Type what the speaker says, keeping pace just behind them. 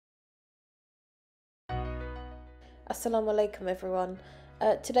Assalamu alaikum everyone.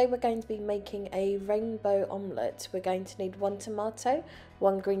 Today we're going to be making a rainbow omelette. We're going to need 1 tomato,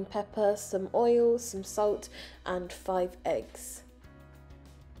 1 green pepper, some oil, some salt and 5 eggs.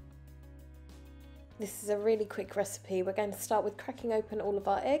 This is a really quick recipe. We're going to start with cracking open all of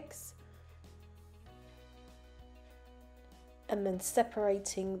our eggs and then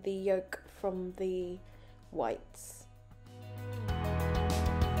separating the yolk from the whites.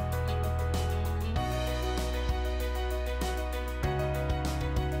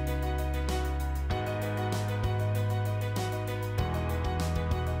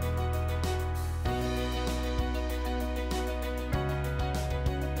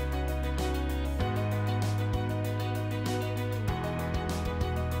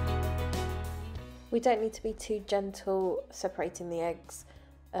 We don't need to be too gentle separating the eggs,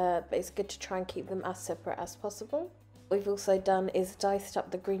 but it's good to try and keep them as separate as possible. What we've also done is diced up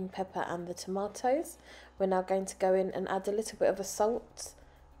the green pepper and the tomatoes. We're now going to go in and add a little bit of a salt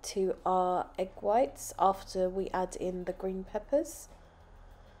to our egg whites after we add in the green peppers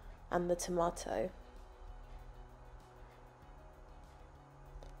and the tomato.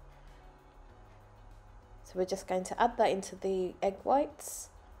 So we're just going to add that into the egg whites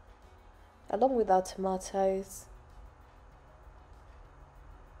along with our tomatoes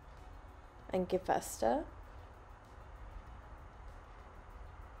and give that a stir.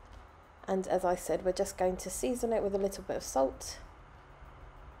 And as I said, we're just going to season it with a little bit of salt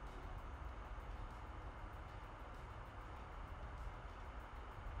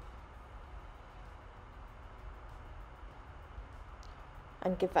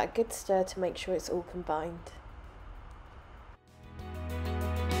and give that a good stir to make sure it's all combined.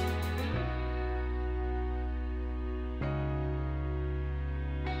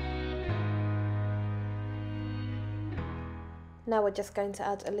 Now we're just going to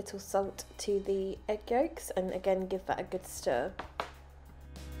add a little salt to the egg yolks and again give that a good stir.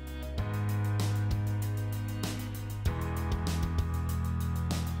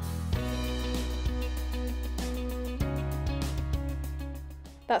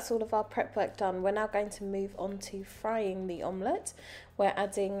 That's all of our prep work done. We're now going to move on to frying the omelette. We're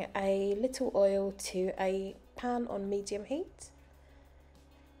adding a little oil to a pan on medium heat.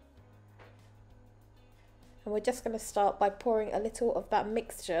 And we're just going to start by pouring a little of that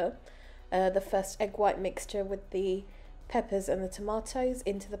mixture, the first egg white mixture with the peppers and the tomatoes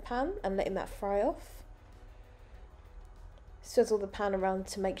into the pan and letting that fry off. Swizzle the pan around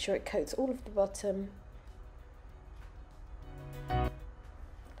to make sure it coats all of the bottom.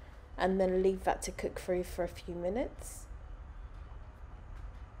 And then leave that to cook through for a few minutes.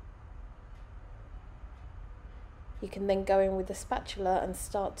 You can then go in with a spatula and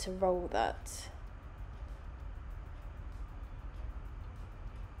start to roll that.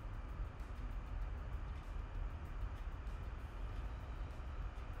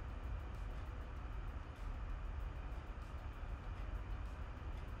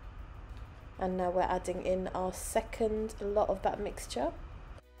 And now we're adding in our second lot of that mixture.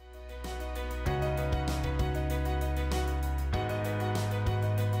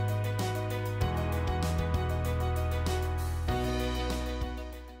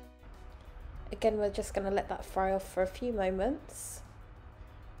 Again, we're just going to let that fry off for a few moments.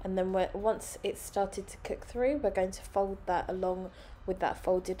 And then once it's started to cook through, we're going to fold that along with that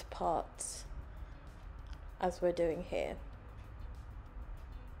folded part, as we're doing here.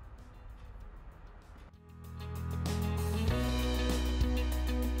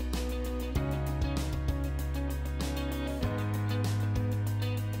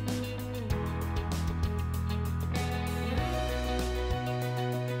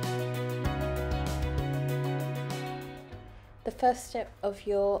 The first step of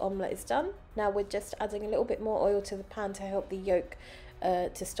your omelette is done. Now we're just adding a little bit more oil to the pan to help the yolk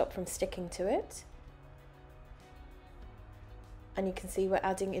to stop from sticking to it. And you can see we're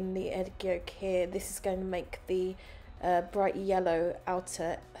adding in the egg yolk here. This is going to make the bright yellow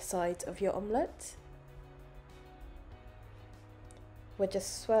outer side of your omelette. We're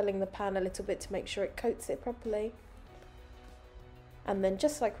just swirling the pan a little bit to make sure it coats it properly. And then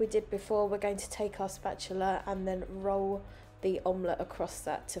just like we did before, we're going to take our spatula and then roll the omelette across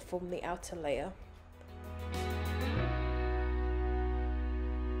that to form the outer layer.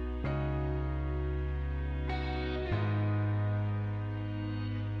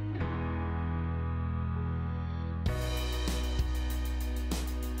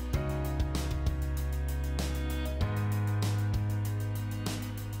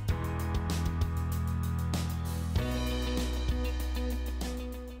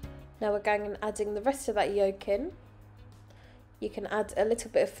 Now we're going and adding the rest of that yolk in. You can add a little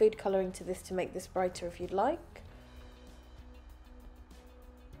bit of food colouring to this to make this brighter if you'd like.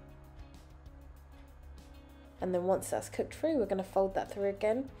 And then once that's cooked through, we're going to fold that through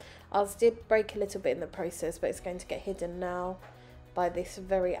again. Ours did break a little bit in the process, but it's going to get hidden now by this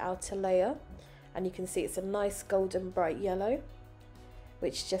very outer layer. And you can see it's a nice golden bright yellow,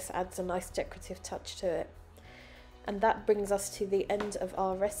 which just adds a nice decorative touch to it. And that brings us to the end of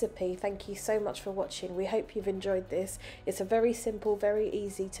our recipe. Thank you so much for watching. We hope you've enjoyed this. It's a very simple, very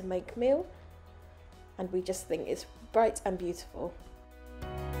easy to make meal, and we just think it's bright and beautiful.